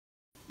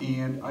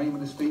and I am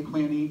an estate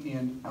planning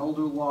and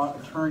elder law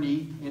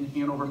attorney in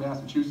Hanover,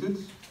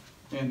 Massachusetts.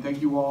 And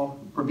thank you all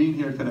for being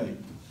here today.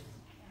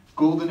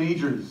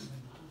 Golden-Agers.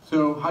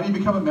 So how do you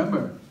become a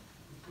member?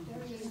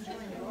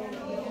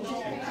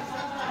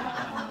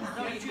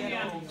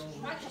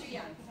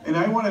 And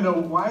I want to know,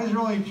 why is there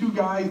only 2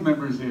 guys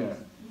members here?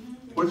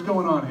 What's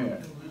going on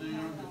here?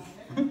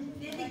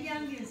 They're the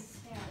youngest.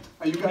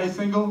 Are you guys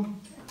single?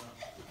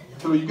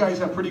 So you guys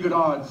have pretty good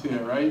odds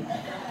here, right?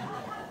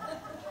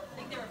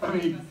 I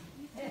mean,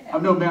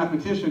 I'm no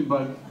mathematician,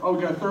 but, oh,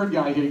 we got a 3rd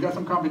guy here. You got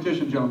some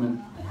competition,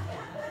 gentlemen.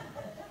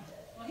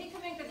 Well, he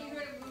came in because he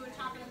heard we were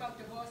talking about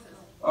divorces.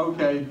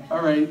 Okay,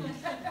 all right.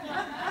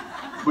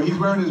 But he's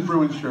wearing his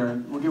Bruins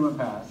shirt. We'll give him a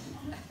pass.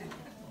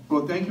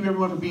 Well, thank you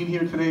everyone for being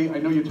here today. I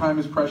know your time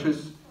is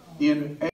precious. And